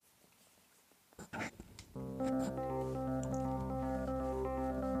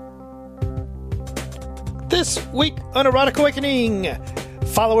This week on Erotic Awakening,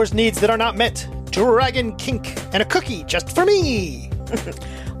 followers' needs that are not met, dragon kink, and a cookie just for me.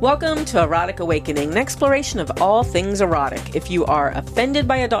 Welcome to Erotic Awakening, an exploration of all things erotic. If you are offended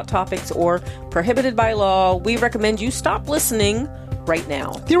by adult topics or prohibited by law, we recommend you stop listening right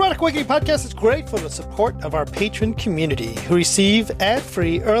now. The Erotic Awakening podcast is grateful for the support of our patron community, who receive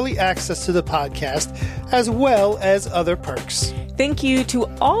ad-free early access to the podcast, as well as other perks. Thank you to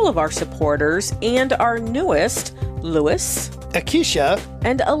all of our supporters and our newest, Lewis, Akeisha,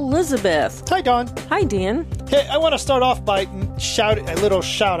 and Elizabeth. Hi, Dawn. Hi, Dan. Hey, I want to start off by a little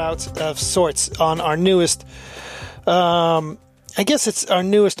shout-out of sorts on our newest, I guess it's our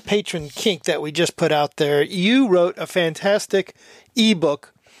newest patron kink that we just put out there. You wrote a fantastic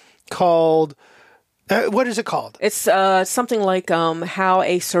ebook called, what is it called? It's something like how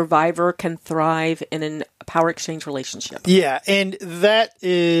a survivor can thrive in a power exchange relationship. Yeah, and that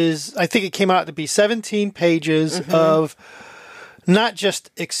is, I think it came out to be 17 pages of not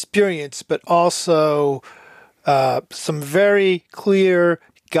just experience, but also some very clear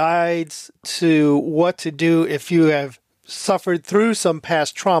guides to what to do if you have suffered through some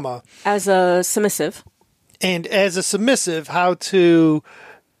past trauma. As a submissive. And as a submissive, how to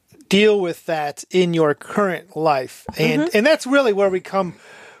deal with that in your current life. And that's really where we come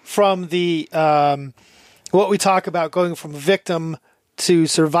from the, what we talk about going from victim to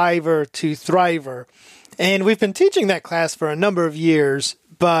survivor to thriver. And we've been teaching that class for a number of years,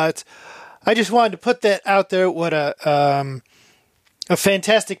 but I just wanted to put that out there. What a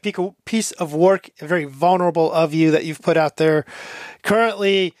fantastic piece of work, very vulnerable of you that you've put out there.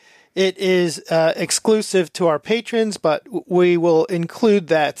 Currently, it is exclusive to our patrons, but we will include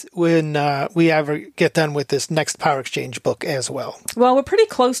that when we ever get done with this next Power Exchange book as well. Well, we're pretty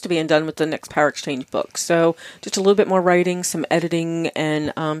close to being done with the next Power Exchange book. So just a little bit more writing, some editing,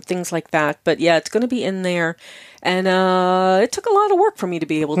 and things like that. But yeah, it's going to be in there. And it took a lot of work for me to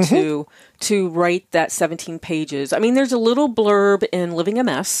be able to write that 17 pages. I mean, there's a little blurb in Living a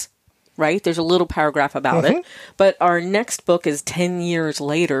Mess. Right? There's a little paragraph about it. But our next book is 10 years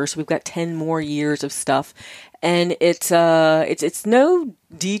later, so we've got 10 more years of stuff. And it's no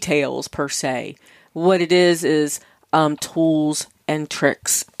details per se. What it is tools and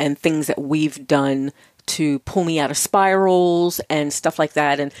tricks and things that we've done to pull me out of spirals and stuff like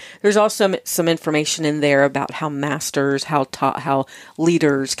that. And there's also some information in there about how masters, how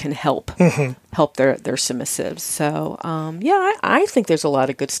leaders can help their submissives. So, I think there's a lot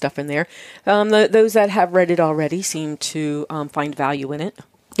of good stuff in there. Those that have read it already seem to find value in it.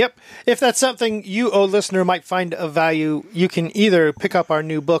 Yep. If that's something you, listener, might find of value, you can either pick up our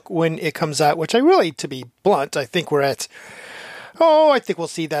new book when it comes out, which I really, to be blunt, I think we're at, I think we'll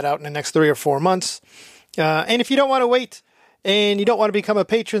see that out in the next 3 or 4 months. And if you don't want to wait and you don't want to become a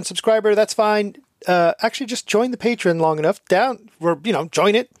patron subscriber, that's fine. Actually, just join the Patreon long enough.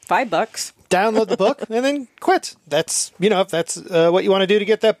 Join it. $5. Download the book and then quit. That's, if that's what you want to do to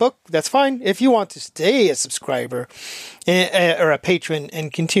get that book, that's fine. If you want to stay a subscriber or a patron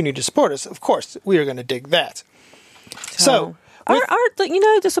and continue to support us, of course, we are going to dig that. So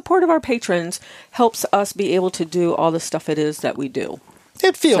the support of our patrons helps us be able to do all the stuff it is that we do.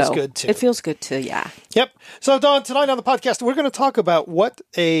 It feels good, too. It feels good, too, yeah. Yep. So, Dawn, tonight on the podcast, we're going to talk about what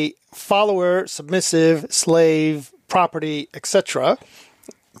a follower, submissive, slave, property, etc.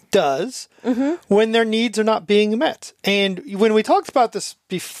 does when their needs are not being met. And when we talked about this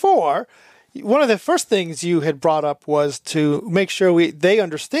before, one of the first things you had brought up was to make sure they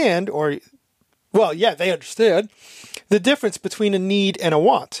understand, they understand the difference between a need and a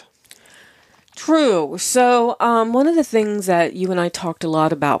want. True. So one of the things that you and I talked a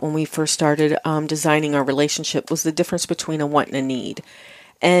lot about when we first started designing our relationship was the difference between a want and a need.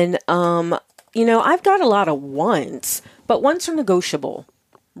 And, I've got a lot of wants, but wants are negotiable,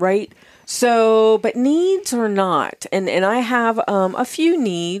 right? So, but needs are not. And I have a few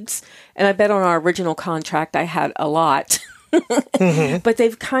needs, and I bet on our original contract I had a lot. But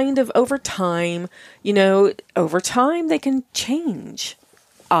they've kind of, over time they can change,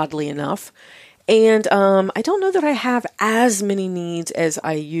 oddly enough. And I don't know that I have as many needs as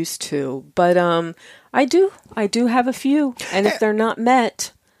I used to, but I do have a few. And if they're not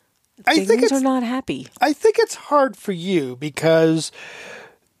met, things are not happy. I think it's hard for you because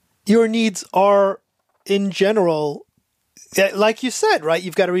your needs are, in general, like you said, right?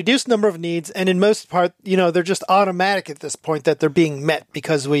 You've got a reduced number of needs, and in most part, they're just automatic at this point that they're being met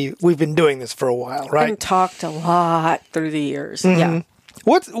because we've been doing this for a while, right? And talked a lot through the years. Yeah.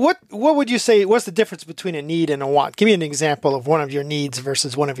 What would you say, what's the difference between a need and a want? Give me an example of one of your needs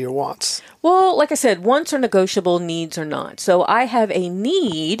versus one of your wants. Well, like I said, wants are negotiable, needs are not. So I have a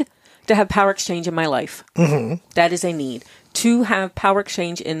need to have power exchange in my life. Mm-hmm. That is a need. To have power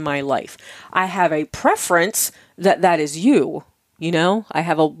exchange in my life. I have a preference that is you. You know, I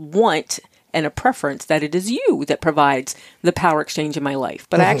have a want and a preference that it is you that provides the power exchange in my life.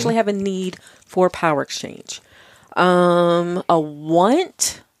 But I actually have a need for power exchange. A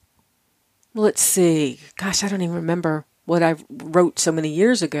want? Let's see. Gosh, I don't even remember what I wrote so many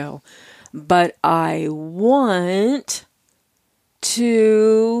years ago. But I want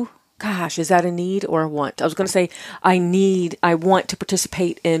to... Gosh, is that a need or a want? I was going to say I want to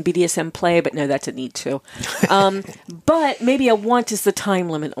participate in BDSM play, but no, that's a need too. But maybe a want is the time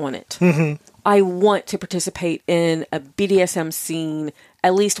limit on it. Mm-hmm. I want to participate in a BDSM scene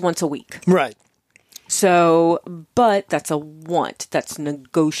at least once a week. Right. So, but that's a want. That's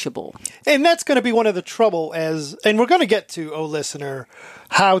negotiable. And that's going to be one of the trouble and we're going to get to, listener,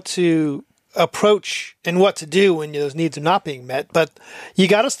 how to approach and what to do when those needs are not being met. But you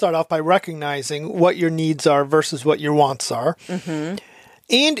got to start off by recognizing what your needs are versus what your wants are. Mm-hmm.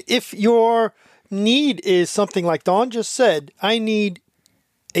 And if your need is something like Dawn just said, I need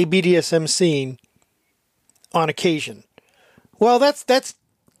a BDSM scene on occasion. Well, that's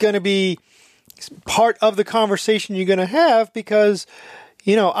going to be part of the conversation you're going to have because,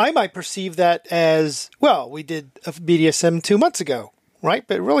 I might perceive that as, well, we did a BDSM 2 months ago. Right?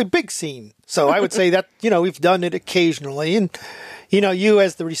 But really big scene. So I would say that, we've done it occasionally. And, you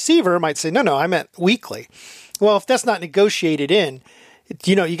as the receiver might say, no, I meant weekly. Well, if that's not negotiated in,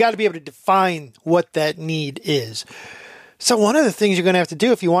 you got to be able to define what that need is. So one of the things you're going to have to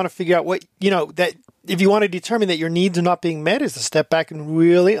do if you want to figure out what, that if you want to determine that your needs are not being met is to step back and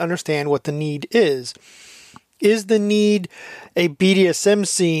really understand what the need is. Is the need a BDSM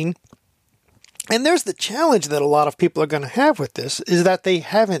scene? And there's the challenge that a lot of people are going to have with this is that they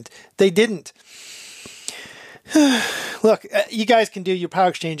didn't. Look, you guys can do your power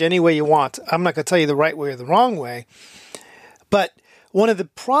exchange any way you want. I'm not going to tell you the right way or the wrong way. But one of the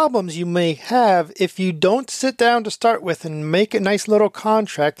problems you may have if you don't sit down to start with and make a nice little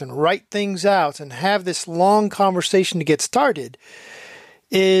contract and write things out and have this long conversation to get started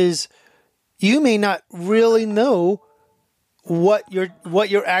is you may not really know what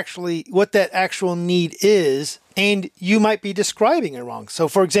that actual need is, and you might be describing it wrong. So,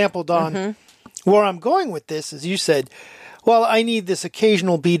 for example, Dawn, where I'm going with this is you said, well, I need this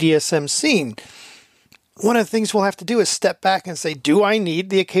occasional BDSM scene. One of the things we'll have to do is step back and say, do I need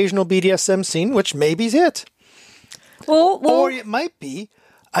the occasional BDSM scene, which maybe is it. Well, or it might be,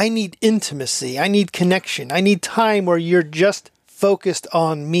 I need intimacy, I need connection, I need time where you're just focused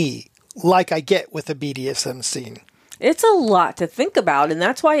on me, like I get with a BDSM scene. It's a lot to think about, and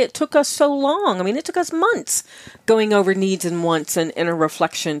that's why it took us so long. I mean, it took us months going over needs and wants and inner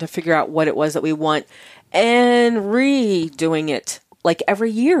reflection to figure out what it was that we want and redoing it like every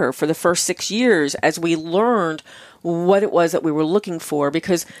year for the first 6 years as we learned what it was that we were looking for,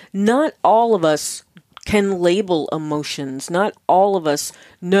 because not all of us can label emotions. Not all of us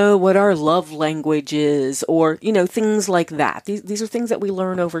know what our love language is or, things like that. These are things that we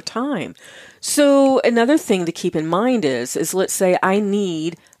learn over time. So another thing to keep in mind is let's say I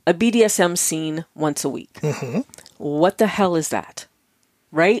need a BDSM scene once a week. Mm-hmm. What the hell is that?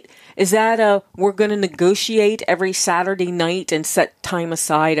 Right? Is that we're going to negotiate every Saturday night and set time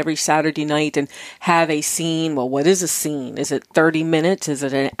aside every Saturday night and have a scene? Well, what is a scene? Is it 30 minutes? Is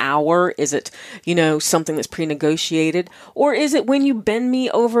it an hour? Is it, something that's pre-negotiated? Or is it when you bend me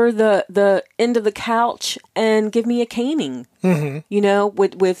over the end of the couch and give me a caning,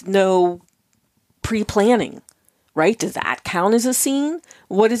 with no pre-planning? Right? Does that count as a scene?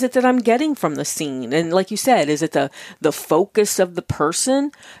 What is it that I'm getting from the scene? And like you said, is it the focus of the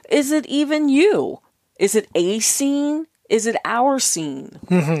person? Is it even you? Is it a scene? Is it our scene?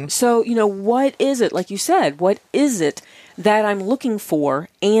 Mm-hmm. So, what is it? Like you said, what is it that I'm looking for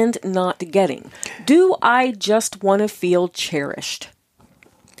and not getting? Do I just want to feel cherished?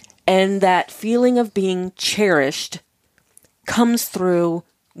 And that feeling of being cherished comes through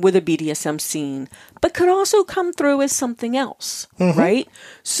with a BDSM scene, but could also come through as something else, right?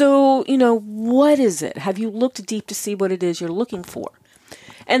 So, what is it? Have you looked deep to see what it is you're looking for?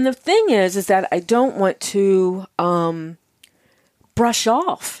 And the thing is that I don't want to brush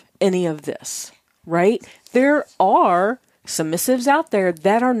off any of this, right? There are submissives out there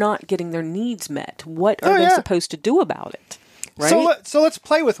that are not getting their needs met. What are they supposed to do about it, right? So let's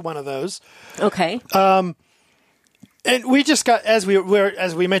play with one of those. Okay. And we just got, as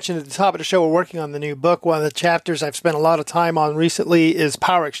we mentioned at the top of the show, we're working on the new book. One of the chapters I've spent a lot of time on recently is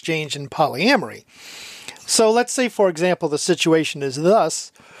power exchange and polyamory. So let's say, for example, the situation is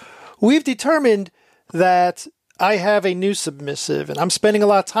thus. We've determined that I have a new submissive, and I'm spending a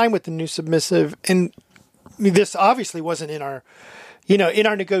lot of time with the new submissive, and this obviously wasn't in our, in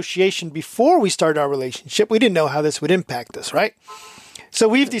our negotiation before we started our relationship. We didn't know how this would impact us, right? So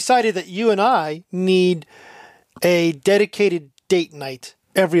we've decided that you and I need a dedicated date night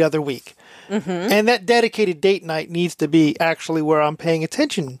every other week. Mm-hmm. And that dedicated date night needs to be actually where I'm paying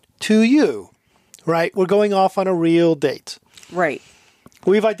attention to you, right? We're going off on a real date. Right.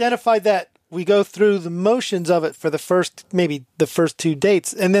 We've identified that. We go through the motions of it for maybe the first 2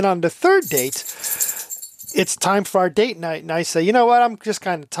 dates. And then on the third date, it's time for our date night. And I say, you know what? I'm just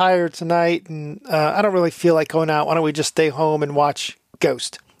kind of tired tonight. And I don't really feel like going out. Why don't we just stay home and watch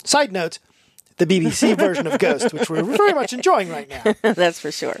Ghost? Side note, the BBC version of Ghost, which we're very much enjoying right now. That's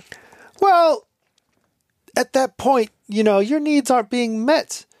for sure. Well, at that point, your needs aren't being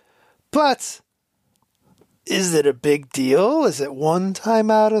met. But is it a big deal? Is it 1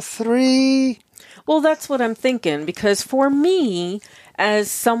 time out of 3? Well, that's what I'm thinking, because for me, as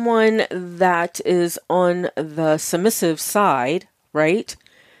someone that is on the submissive side, right?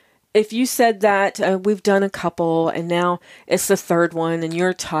 If you said that we've done a couple and now it's the third one and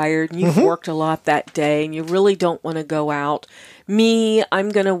you're tired and you've worked a lot that day and you really don't want to go out, I'm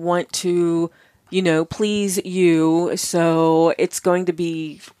going to want to, please you. So it's going to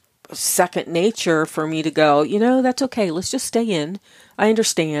be second nature for me to go, that's okay. Let's just stay in. I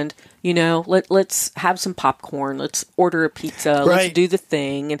understand. Let's have some popcorn. Let's order a pizza. Right. Let's do the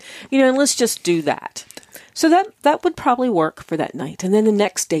thing. And, and let's just do that. So that would probably work for that night. And then the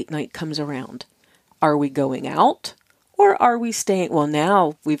next date night comes around. Are we going out or are we staying? Well,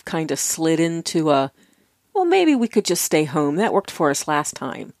 now we've kind of slid into maybe we could just stay home. That worked for us last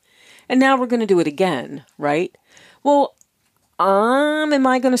time. And now we're going to do it again, right? Well, am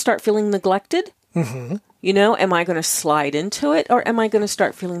I going to start feeling neglected? Mm-hmm. Am I going to slide into it or am I going to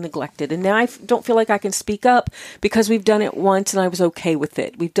start feeling neglected? And now I don't feel like I can speak up because we've done it once and I was okay with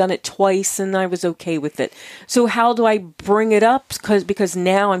it. We've done it twice and I was okay with it. So how do I bring it up? Because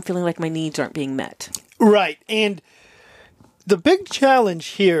now I'm feeling like my needs aren't being met. Right. And the big challenge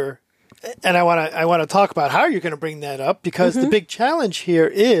here, and I want to talk about how you're going to bring that up, because the big challenge here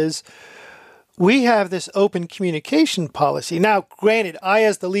is we have this open communication policy. Now, granted, I,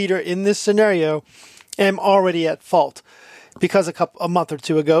 as the leader in this scenario, am already at fault because a month or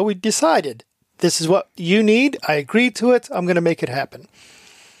 2 ago, we decided this is what you need. I agreed to it. I'm going to make it happen.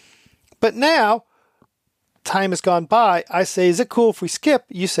 But now, time has gone by. I say, is it cool if we skip?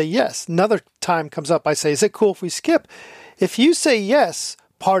 You say yes. Another time comes up. I say, is it cool if we skip? If you say yes,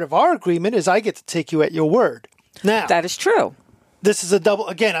 part of our agreement is I get to take you at your word. Now, that is true. This is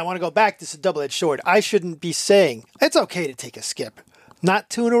again, I want to go back. This is a double-edged sword. I shouldn't be saying, it's okay to take a skip. Not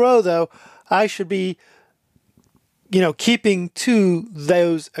 2 in a row, though. I should be, keeping to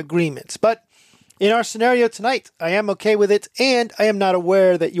those agreements. But in our scenario tonight, I am okay with it, and I am not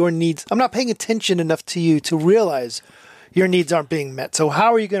aware that your needs, I'm not paying attention enough to you to realize your needs aren't being met. So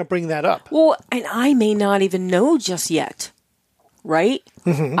how are you going to bring that up? Well, and I may not even know just yet. Right?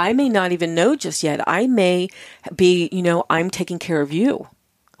 Mm-hmm. I may not even know just yet. I may be, I'm taking care of you.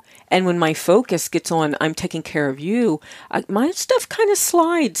 And when my focus gets on, I'm taking care of you, my stuff kind of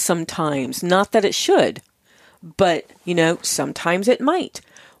slides sometimes. Not that it should, but, sometimes it might.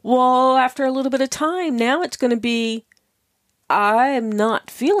 Well, after a little bit of time, now it's going to be, I am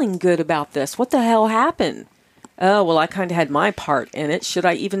not feeling good about this. What the hell happened? Oh, well, I kind of had my part in it. Should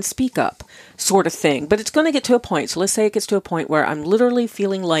I even speak up? Sort of thing. But it's going to get to a point. So let's say it gets to a point where I'm literally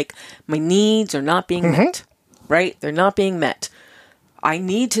feeling like my needs are not being met. Right? They're not being met. I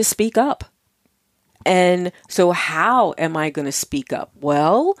need to speak up. And so how am I going to speak up?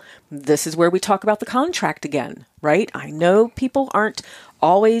 Well, this is where we talk about the contract again, right? I know people aren't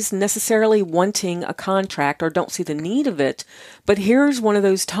always necessarily wanting a contract or don't see the need of it. But here's one of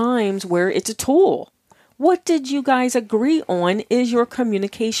those times where it's a tool. What did you guys agree on is your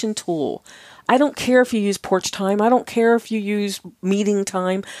communication tool? I don't care if you use porch time. I don't care if you use meeting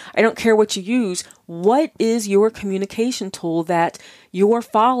time. I don't care what you use. What is your communication tool that your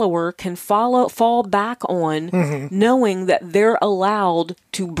follower can fall back on, knowing that they're allowed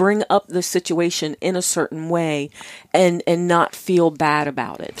to bring up the situation in a certain way and not feel bad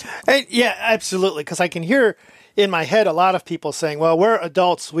about it? And yeah, absolutely. Because I can hear in my head a lot of people saying, well, we're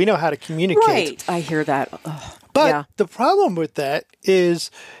adults. We know how to communicate. Right. I hear that. Ugh. But the problem with that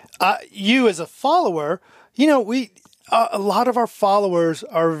is you as a follower, a lot of our followers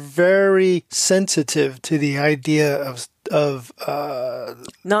are very sensitive to the idea of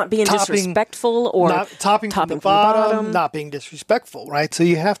not being disrespectful or not topping from the bottom, not being disrespectful, right? So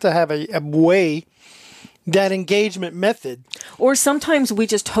you have to have a way that engagement method. Or sometimes we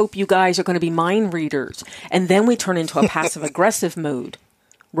just hope you guys are going to be mind readers, and then we turn into a passive-aggressive mode,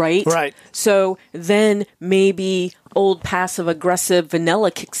 right? Right. So then maybe old passive-aggressive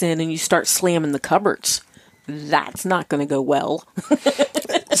vanilla kicks in and you start slamming the cupboards. That's not going to go well.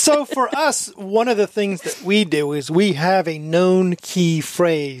 So for us, one of the things that we do is we have a known key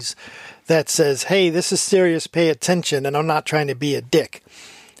phrase that says, hey, this is serious, pay attention, and I'm not trying to be a dick.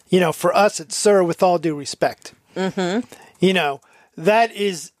 For us, it's sir, with all due respect. Mm-hmm. That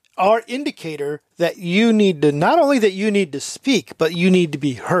is our indicator that you need to, not only that you need to speak, but you need to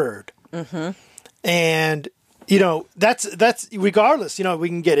be heard. Mm-hmm. And, that's regardless, we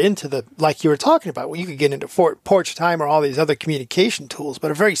can get into the, like you were talking about, you could get into porch time or all these other communication tools,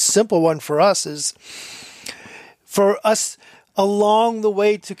 but a very simple one for us is for us along the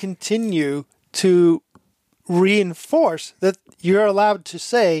way to continue to reinforce that you're allowed to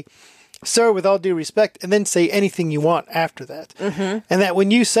say, sir, with all due respect, and then say anything you want after that. Mm-hmm. And that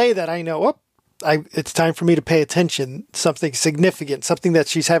when you say that, I know, it's time for me to pay attention. Something significant, something that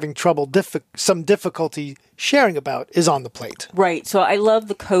she's having trouble, some difficulty sharing about is on the plate. Right. So I love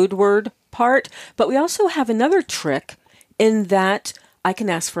the code word part, but we also have another trick in that I can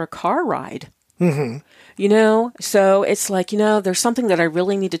ask for a car ride. Mm-hmm. So it's like, there's something that I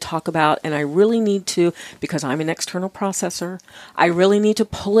really need to talk about, and I really need to, because I'm an external processor, I really need to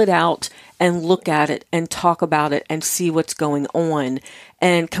pull it out and look at it and talk about it and see what's going on.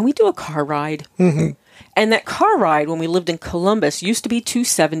 And can we do a car ride? Mm-hmm. And that car ride, when we lived in Columbus, used to be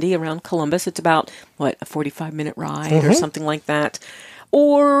 $270 around Columbus. It's about, a 45-minute ride or something like that.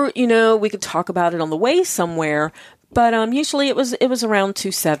 Or, we could talk about it on the way somewhere. But usually it was around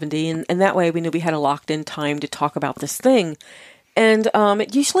 $270, and that way we knew we had a locked-in time to talk about this thing. And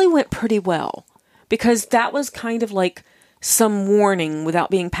it usually went pretty well, because that was kind of like some warning without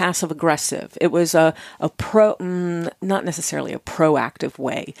being passive-aggressive. It was not necessarily a proactive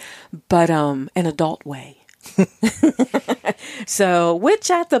way, but an adult way. So, which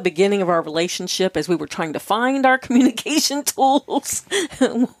at the beginning of our relationship, as we were trying to find our communication tools,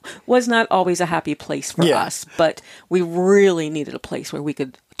 was not always a happy place for us. But we really needed a place where we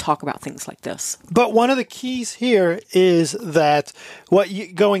could talk about things like this. But one of the keys here is that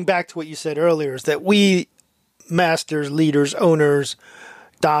going back to what you said earlier, is that we masters, leaders, owners,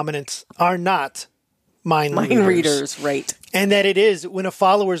 dominants are not mind readers, right? And that it is, when a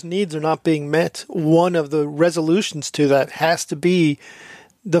follower's needs are not being met, one of the resolutions to that has to be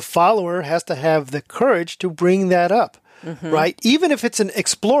the follower has to have the courage to bring that up, right? Even if it's an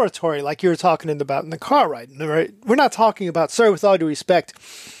exploratory, like you were talking about in the car ride, right? We're not talking about, sir, with all due respect,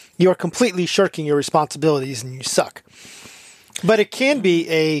 you're completely shirking your responsibilities and you suck. But it can be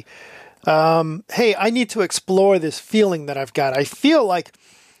hey, I need to explore this feeling that I've got. I feel like,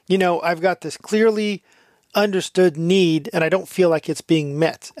 I've got this clearly understood need, and I don't feel like it's being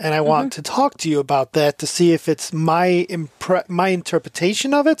met. And I want to talk to you about that to see if it's my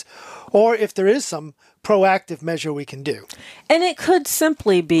interpretation of it, or if there is some proactive measure we can do. And it could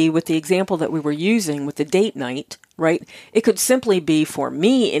simply be, with the example that we were using with the date night, right? It could simply be, for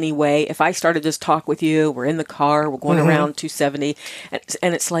me anyway, if I started this talk with you, we're in the car, we're going around 270,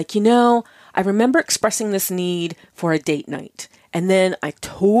 and it's like, I remember expressing this need for a date night. And then I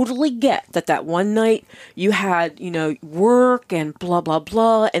totally get that one night you had, work and blah, blah,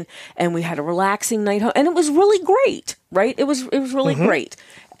 blah. And we had a relaxing night home. And it was really great, right? It was really great.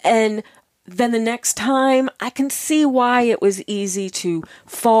 And then the next time, I can see why it was easy to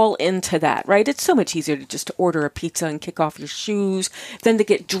fall into that, right? It's so much easier to just order a pizza and kick off your shoes than to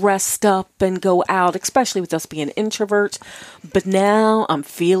get dressed up and go out, especially with us being introverts. But now I'm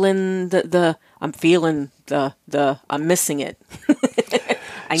feeling I'm missing it.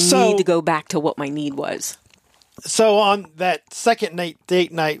 I need to go back to what my need was. So on that second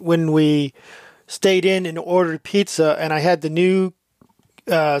date night, when we stayed in and ordered pizza, and I had the new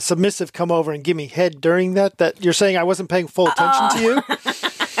submissive come over and give me head during that you're saying I wasn't paying full attention to you?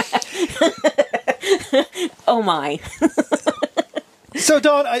 Oh my. So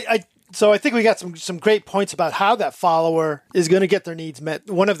Dawn, I think we got some great points about how that follower is going to get their needs met.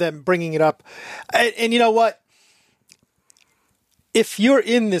 One of them bringing it up. And you know what? If you're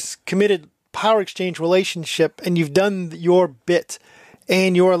in this committed power exchange relationship and you've done your bit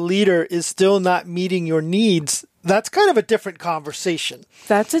and your leader is still not meeting your needs, that's kind of a different conversation.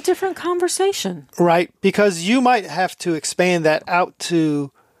 That's a different conversation. Right? Because you might have to expand that out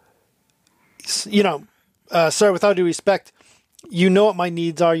to, sir, with all due respect, you know what my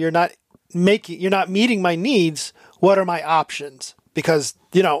needs are. You're not meeting my needs. What are my options? Because,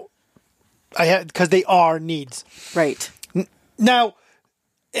 because they are needs. Right. Now,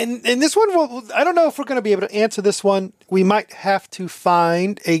 and this one, I don't know if we're going to be able to answer this one. We might have to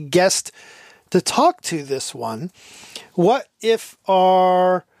find a guest to talk to this one. What if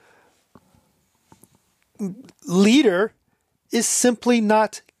our leader is simply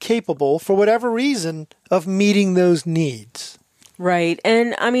not capable, for whatever reason, of meeting those needs? Right.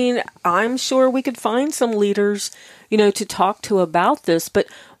 And I mean, I'm sure we could find some leaders, to talk to about this, but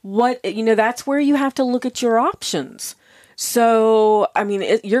that's where you have to look at your options. So, I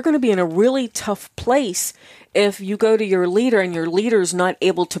mean, you're going to be in a really tough place if you go to your leader and your leader's not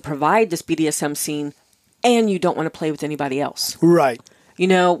able to provide this BDSM scene and you don't want to play with anybody else. Right.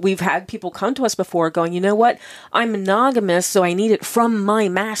 We've had people come to us before going, you know what? I'm monogamous, so I need it from my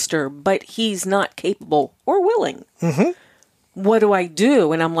master, but he's not capable or willing. Mm-hmm. What do I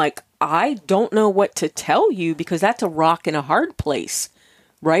do? And I'm like, I don't know what to tell you, because that's a rock in a hard place,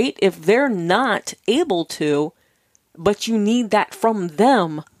 right? If they're not able to, but you need that from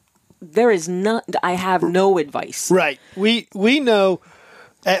them, I have no advice. Right. We know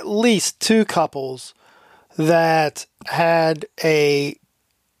at least 2 couples that had a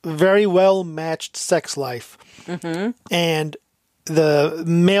very well-matched sex life. Mm-hmm. And the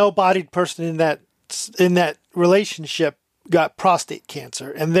male-bodied person in that relationship got prostate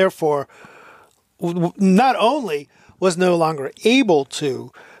cancer, and therefore not only was no longer able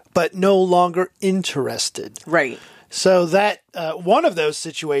to, but no longer interested. Right. So that one of those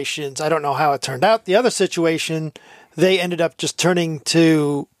situations, I don't know how it turned out. The other situation, they ended up just turning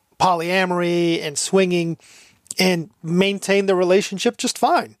to polyamory and swinging and maintained the relationship just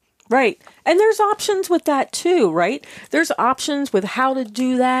fine. Right. And there's options with that too, right? There's options with how to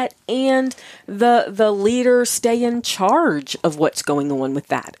do that, and the leader stay in charge of what's going on with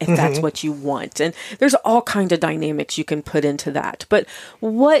that, if that's what you want. And there's all kinds of dynamics you can put into that. But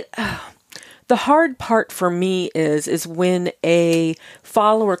the hard part for me is when a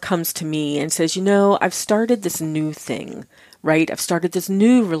follower comes to me and says, I've started this new thing, right? I've started this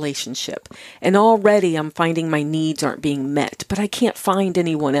new relationship, and already I'm finding my needs aren't being met, but I can't find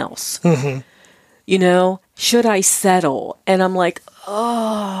anyone else. Mm-hmm. Should I settle? And I'm like,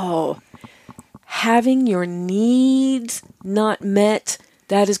 having your needs not met,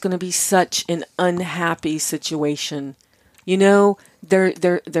 that is going to be such an unhappy situation.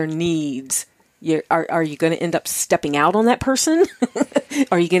 Their needs. Are you going to end up stepping out on that person?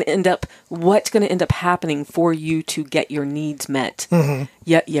 Are you going to end up, what's going to end up happening for you to get your needs met? Mm-hmm.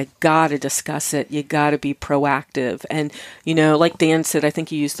 You got to discuss it. You got to be proactive. And, like Dan said, I think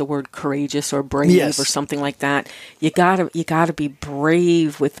he used the word courageous or brave or something like that. You got to be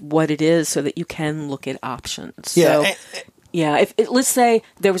brave with what it is so that you can look at options. Yeah. So, if let's say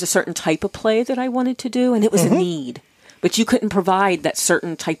there was a certain type of play that I wanted to do and it was a need, but you couldn't provide that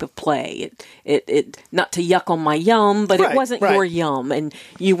certain type of play. It not to yuck on my yum, but it wasn't your yum, and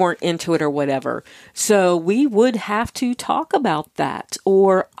you weren't into it or whatever. So we would have to talk about that,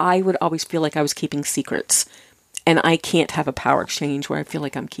 or I would always feel like I was keeping secrets. And I can't have a power exchange where I feel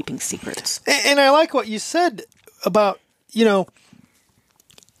like I'm keeping secrets. And I like what you said about, I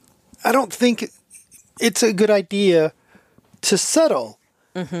don't think it's a good idea to settle.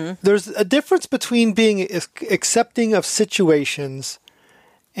 Mm-hmm. There's a difference between being accepting of situations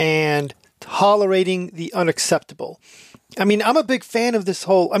and tolerating the unacceptable. I mean, I'm a big fan of this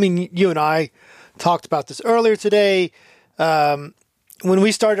whole, you and I talked about this earlier today. When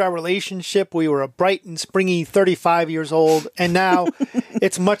we started our relationship, we were a bright and springy 35 years old, and now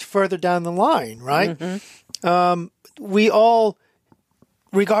it's much further down the line, right? Mm-hmm. We all,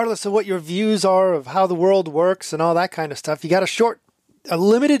 regardless of what your views are of how the world works and all that kind of stuff, you got a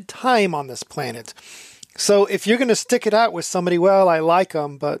limited time on this planet. So if you're going to stick it out with somebody, well, I like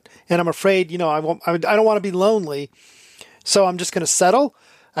them, and I'm afraid, I don't want to be lonely, so I'm just going to settle.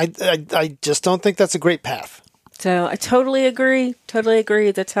 I just don't think that's a great path. So I totally agree.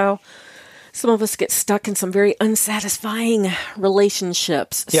 That's how some of us get stuck in some very unsatisfying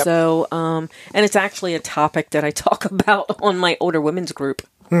relationships. Yep. So, and it's actually a topic that I talk about on my older women's group.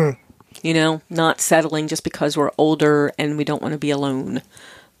 Not settling just because we're older and we don't want to be alone.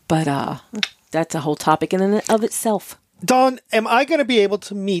 But that's a whole topic in and of itself. Dawn, am I going to be able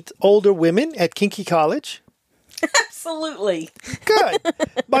to meet older women at Kinky College? Absolutely. Good.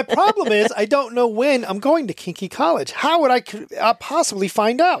 My problem is I don't know when I'm going to Kinky College. How would I possibly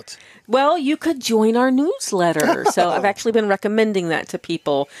find out? Well, you could join our newsletter. So I've actually been recommending that to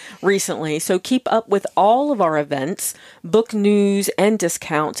people recently. So keep up with all of our events, book news and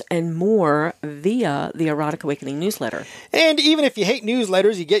discounts, and more via the Erotic Awakening newsletter. And even if you hate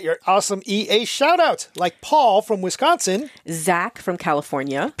newsletters, you get your awesome EA shout-out, like Paul from Wisconsin. Zach from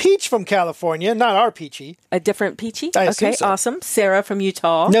California. Peach from California, not our Peachy. A different Peachy? I assume Okay, so. awesome. Sarah from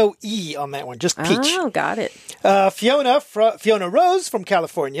Utah. No E on that one, just peach. Oh, got it. Fiona Rose from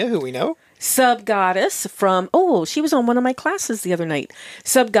California, who we know. Sub Goddess from, she was on one of my classes the other night.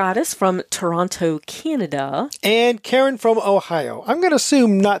 Sub Goddess from Toronto, Canada. And Karen from Ohio. I'm going to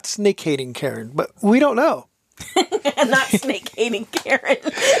assume not snake-hating Karen, but we don't know. Not snake-hating Karen.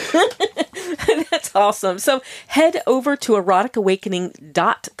 That's awesome. So head over to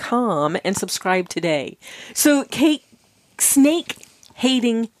eroticawakening.com and subscribe today. So Kate,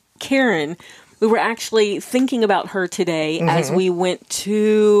 snake-hating Karen, we were actually thinking about her today as we went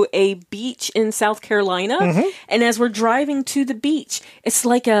to a beach in South Carolina. And as we're driving to the beach, it's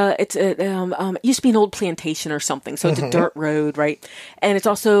like it used to be an old plantation or something. So it's a dirt road, right? And it's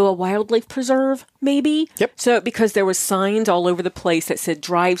also a wildlife preserve, maybe. Yep. So because there was signs all over the place that said,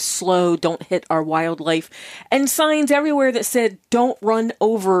 drive slow, don't hit our wildlife. And signs everywhere that said, don't run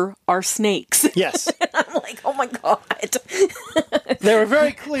over our snakes. Yes. I'm like, oh my God. They were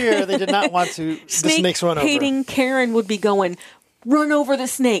very clear they did not want the snakes run over. Hating Karen would be going, run over the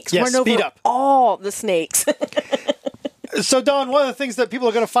snakes. Yes, run speed over up. all the snakes. So, Dawn, one of the things that people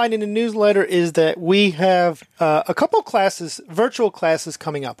are going to find in the newsletter is that we have a couple classes, virtual classes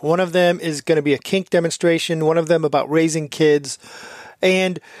coming up. One of them is going to be a kink demonstration, one of them about raising kids.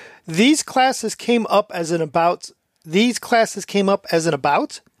 And these classes came up as an about. These classes came up as an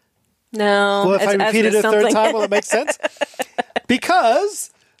about. No. Well, if I repeat it a third something. time, will it make sense?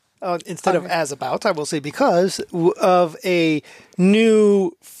 Because, instead of as about, I will say because of a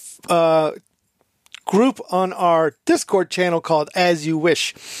new group on our Discord channel called As You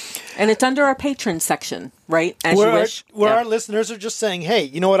Wish. And it's under our patron section, right? As you wish. Where our listeners are just saying, hey,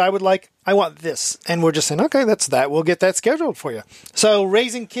 you know what I would like? I want this. And we're just saying, okay, that's that. We'll get that scheduled for you. So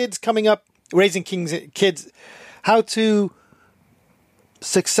raising kids coming up, raising kids, how to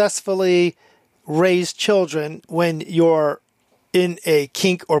successfully raise children when you're in a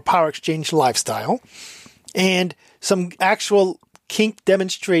kink or power exchange lifestyle, and some actual kink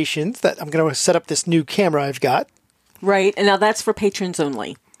demonstrations that I'm going to set up this new camera I've got. Right. And now that's for patrons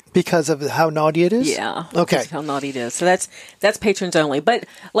only. Because of how naughty it is? Yeah. Okay. Because of how naughty it is. So that's patrons only. But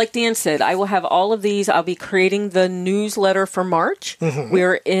like Dan said, I will have all of these. I'll be creating the newsletter for March.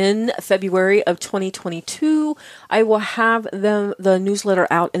 We're in February of 2022. I will have the newsletter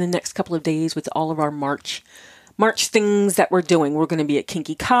out in the next couple of days with all of our March things that we're doing. We're going to be at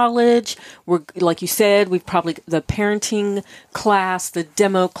Kinky College. We're, like you said, we've probably the parenting class, the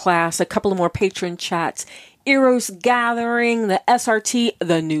demo class, a couple of more patron chats, Eros Gathering, the SRT,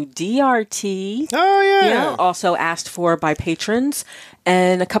 the new DRT. Oh, yeah. Also asked for by patrons,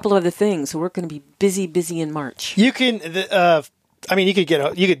 and a couple of other things. So we're going to be busy in March. You can, you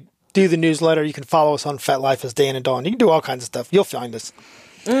could do the newsletter. You can follow us on Fat Life as Dan and Dawn. You can do all kinds of stuff. You'll find us.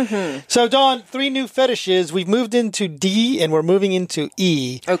 So, Dawn, 3 new fetishes. We've moved into D and we're moving into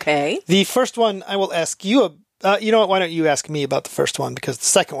E. Okay. The first one I will ask you. You know what? Why don't you ask me about the first one? Because the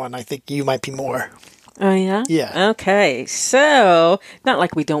second one, I think you might be more. Oh, yeah? Yeah. Okay. So, not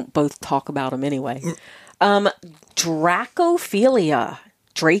like we don't both talk about them anyway. Dracophilia.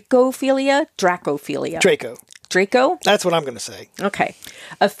 Dracophilia. Draco? That's what I'm going to say. Okay.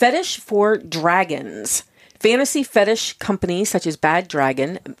 A fetish for dragons. Fantasy fetish companies such as Bad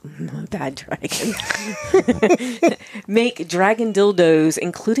Dragon make dragon dildos,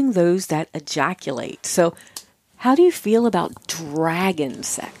 including those that ejaculate. So, how do you feel about dragon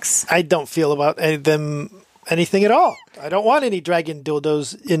sex? I don't feel about anything at all. I don't want any dragon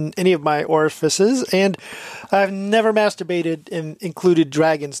dildos in any of my orifices, and I've never masturbated and included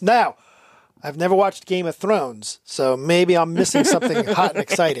dragons. Now, I've never watched Game of Thrones, so maybe I'm missing something hot and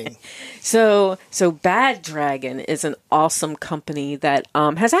exciting. So Bad Dragon is an awesome company that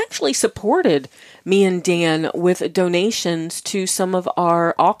has actually supported me and Dan with donations to some of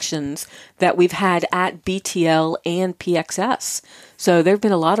our auctions that we've had at BTL and PXS. So there have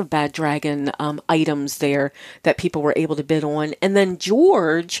been a lot of Bad Dragon items there that people were able to bid on. And then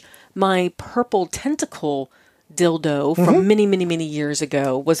George, my purple tentacle dildo from many years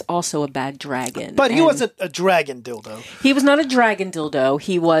ago, was also a Bad Dragon. But he wasn't a dragon dildo. He was not a dragon dildo.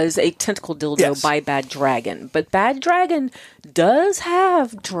 He was a tentacle dildo Yes. by Bad Dragon. But Bad Dragon does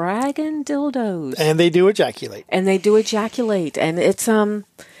have dragon dildos. And they do ejaculate. And they do ejaculate. And it's, yeah,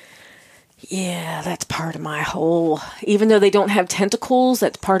 that's part of my whole, even though they don't have tentacles,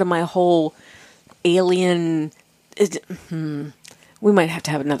 that's part of my whole alien, we might have to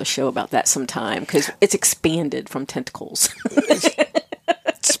have another show about that sometime because it's expanded from tentacles.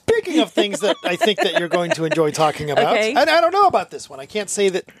 Speaking of things that I think that you're going to enjoy talking about, Okay. and I don't know about this one. I can't say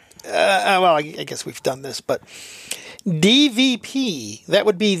that, I guess we've done this, but DVP, that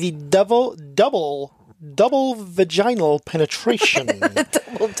would be the double double vaginal penetration.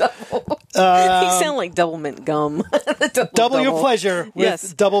 Double. You sound like double mint gum. Double your pleasure with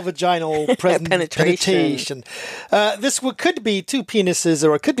Yes. double vaginal penetration. This could be two penises,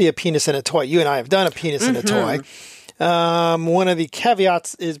 or it could be a penis and a toy. You and I have done a penis and a toy. One of the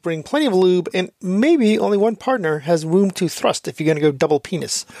caveats is bring plenty of lube, and maybe only one partner has room to thrust if you're going to go double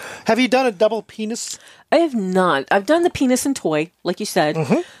penis. Have you done a double penis? I have not. I've done the penis and toy, like you said.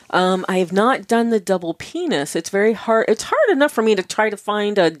 I have not done the double penis. It's very hard. It's hard enough for me to try to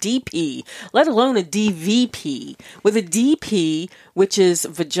find a DP, let alone a DVP. With a DP, which is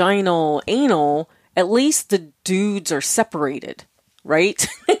vaginal anal, at least the dudes are separated, right?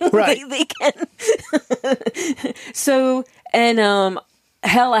 Right. they can. So, and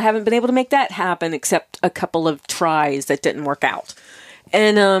hell, I haven't been able to make that happen except a couple of tries that didn't work out.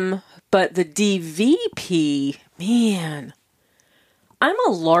 And but the DVP, man, I'm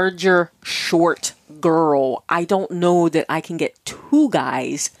a larger, short girl. I don't know that I can get two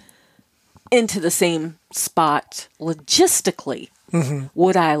guys into the same spot logistically.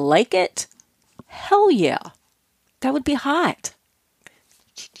 Would I like it? Hell yeah. That would be hot.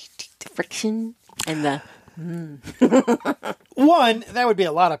 The friction and the... One, that would be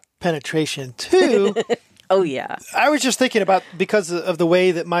a lot of penetration. Two... Oh, yeah. I was just thinking about, because of the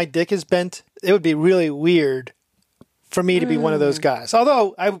way that my dick is bent, it would be really weird for me to be one of those guys.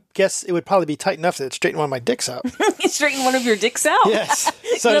 Although, I guess it would probably be tight enough that it'd straighten one of my dicks out. Straighten one of your dicks out? Yes.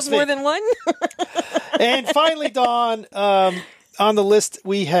 You So to have more speak. than one? And finally, Dawn, on the list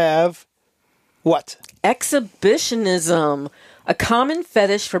we have what? Exhibitionism. A common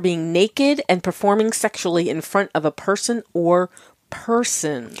fetish for being naked and performing sexually in front of a person or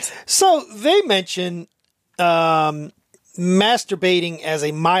persons. So they mention masturbating as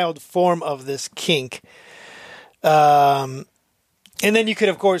a mild form of this kink. And then you could,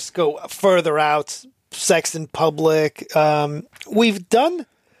 of course, go further out, sex in public. We've done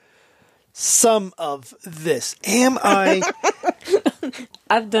some of this. Am I?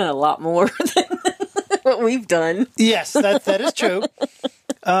 I've done a lot more than what we've done. Yes, that is true.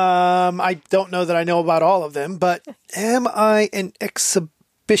 I don't know that I know about all of them, but am I an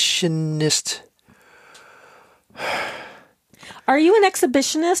exhibitionist? Are you an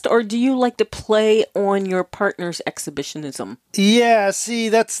exhibitionist, or do you like to play on your partner's exhibitionism? Yeah, see,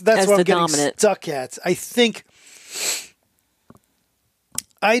 that's As what the I'm getting dominant. stuck at.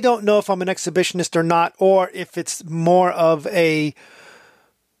 I don't know if I'm an exhibitionist or not, or if it's more of a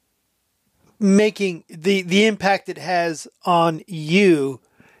making the impact it has on you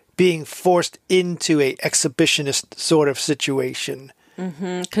being forced into a exhibitionist sort of situation.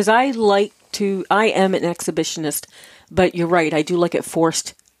 Because I am an exhibitionist, but you're right, I do like it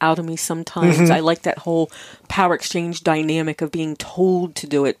forced out of me sometimes. I like that whole power exchange dynamic of being told to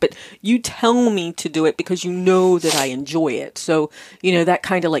do it, but you tell me to do it because you know that I enjoy it. So, that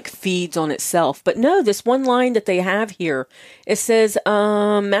kind of like feeds on itself. But no, this one line that they have here, it says,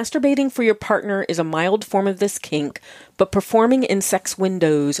 masturbating for your partner is a mild form of this kink, but performing in sex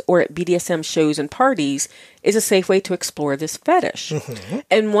windows or at BDSM shows and parties is a safe way to explore this fetish.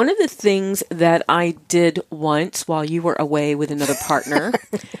 And one of the things that I did once while you were away with another partner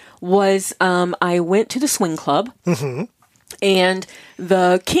was I went to the swing club, and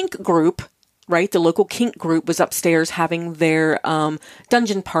the kink group, right, the local kink group was upstairs having their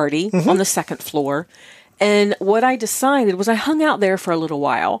dungeon party on the second floor. And what I decided was I hung out there for a little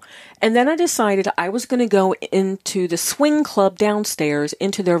while, and then I decided I was going to go into the swing club downstairs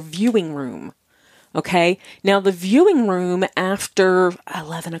into their viewing room. Okay? Now, the viewing room after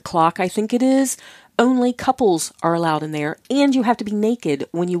 11 o'clock, I think it is, only couples are allowed in there, and you have to be naked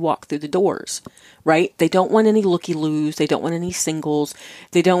when you walk through the doors, right? They don't want any looky-loos. They don't want any singles.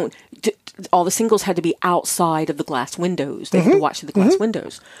 All the singles had to be outside of the glass windows. They had to watch through the glass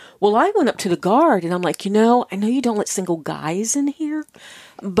windows. Well, I went up to the guard, and I'm like, I know you don't let single guys in here,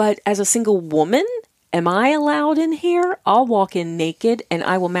 but as a single woman, am I allowed in here? I'll walk in naked, and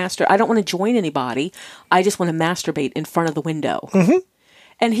I will masturbate. I don't want to join anybody. I just want to masturbate in front of the window.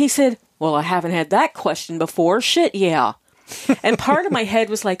 And he said, well, I haven't had that question before. Shit, yeah. And part of my head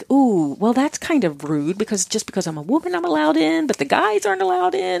was like, ooh, well, that's kind of rude because just because I'm a woman, I'm allowed in, but the guys aren't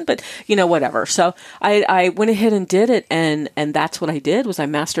allowed in, but whatever. So I went ahead and did it. And that's what I did was I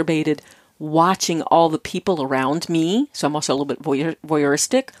masturbated watching all the people around me. So I'm also a little bit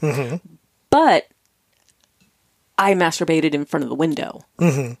voyeuristic, but I masturbated in front of the window.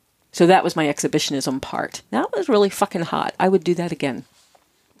 So that was my exhibitionism part. That was really fucking hot. I would do that again.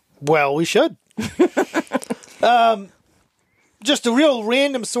 Well, we should. Just a real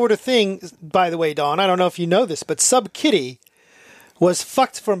random sort of thing, by the way, Dawn. I don't know if you know this, but Sub Kitty was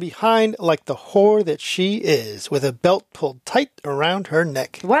fucked from behind like the whore that she is, with a belt pulled tight around her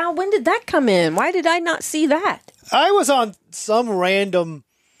neck. Wow, when did that come in? Why did I not see that? I was on some random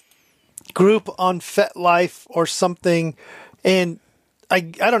group on FetLife or something, and I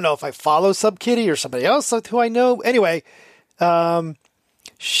don't know if I follow SubKitty or somebody else who I know. Anyway,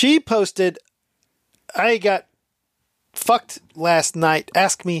 she posted, I got fucked last night,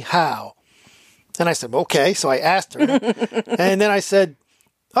 ask me how. And I said, okay. So I asked her. And then I said,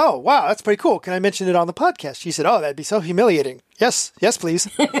 oh, wow, that's pretty cool. Can I mention it on the podcast? She said, oh, that'd be so humiliating. Yes, please.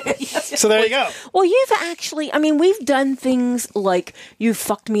 Yes, so there you go. Well, you've actually, we've done things like you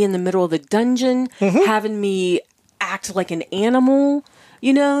fucked me in the middle of the dungeon, having me act like an animal.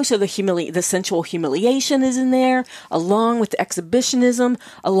 So the sensual humiliation is in there, along with the exhibitionism,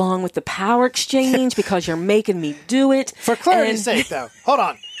 along with the power exchange, because you're making me do it. For clarity's sake, though, hold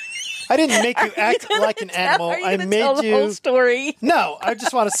on. I didn't make you act like an animal. I made tell the whole story? No, I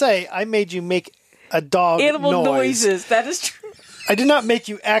just want to say I made you make a dog animal noise. noises. That is true. I did not make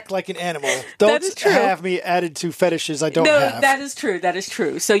you act like an animal. Don't have me added to fetishes I don't have. No, that is true. That is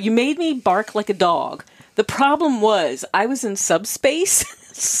true. So you made me bark like a dog. The problem was I was in subspace.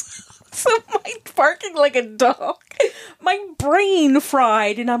 So my barking like a dog, my brain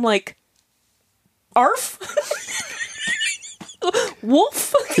fried, and I'm like, arf?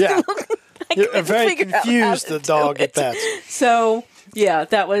 Wolf? Yeah. You're very confused, the dog, at that. So, yeah,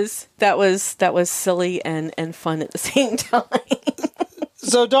 that was silly and fun at the same time.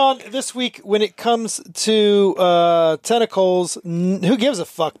 So, Dawn, this week, when it comes to tentacles, who gives a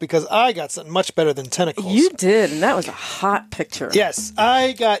fuck? Because I got something much better than tentacles. You did, and that was a hot picture. Yes,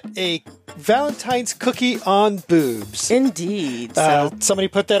 I got a Valentine's cookie on boobs. Indeed. Somebody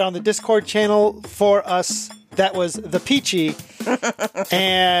put that on the Discord channel for us. That was the Peachy.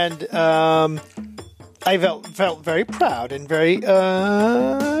 And I felt very proud and very,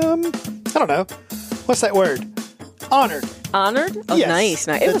 I don't know. What's that word? Honored. Honored? Oh, yes.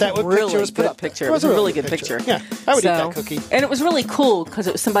 Nice. It was a really was good picture. It was a really good picture. Yeah, I would eat that cookie. And it was really cool because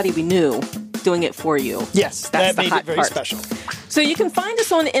it was somebody we knew doing it for you. Yes, That's that made it very part. special. So you can find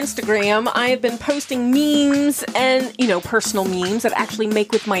us on Instagram. I have been posting memes and, personal memes that I actually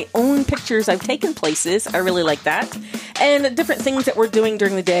make with my own pictures I've taken places. I really like that. And different things that we're doing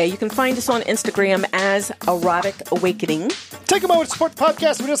during the day. You can find us on Instagram as Erotic Awakening. Take a moment to support the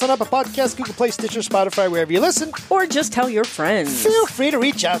podcast. We just on Apple Podcasts, Google Play, Stitcher, Spotify, wherever you listen. Or just tell your friends. Feel free to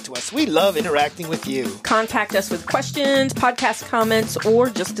reach out to us. We love interacting with you. Contact us with questions, podcast comments, or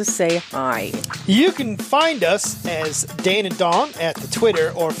just to say hi. You can find us as Dan and Dawn at the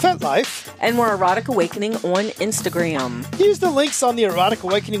Twitter or FetLife. And we're Erotic Awakening on Instagram. Use the links on the Erotic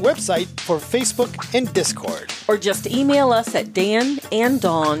Awakening website for Facebook and Discord. Or just email us at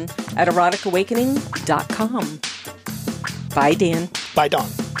dananddawn@eroticawakening.com. Bye, Dan. Bye, Dawn.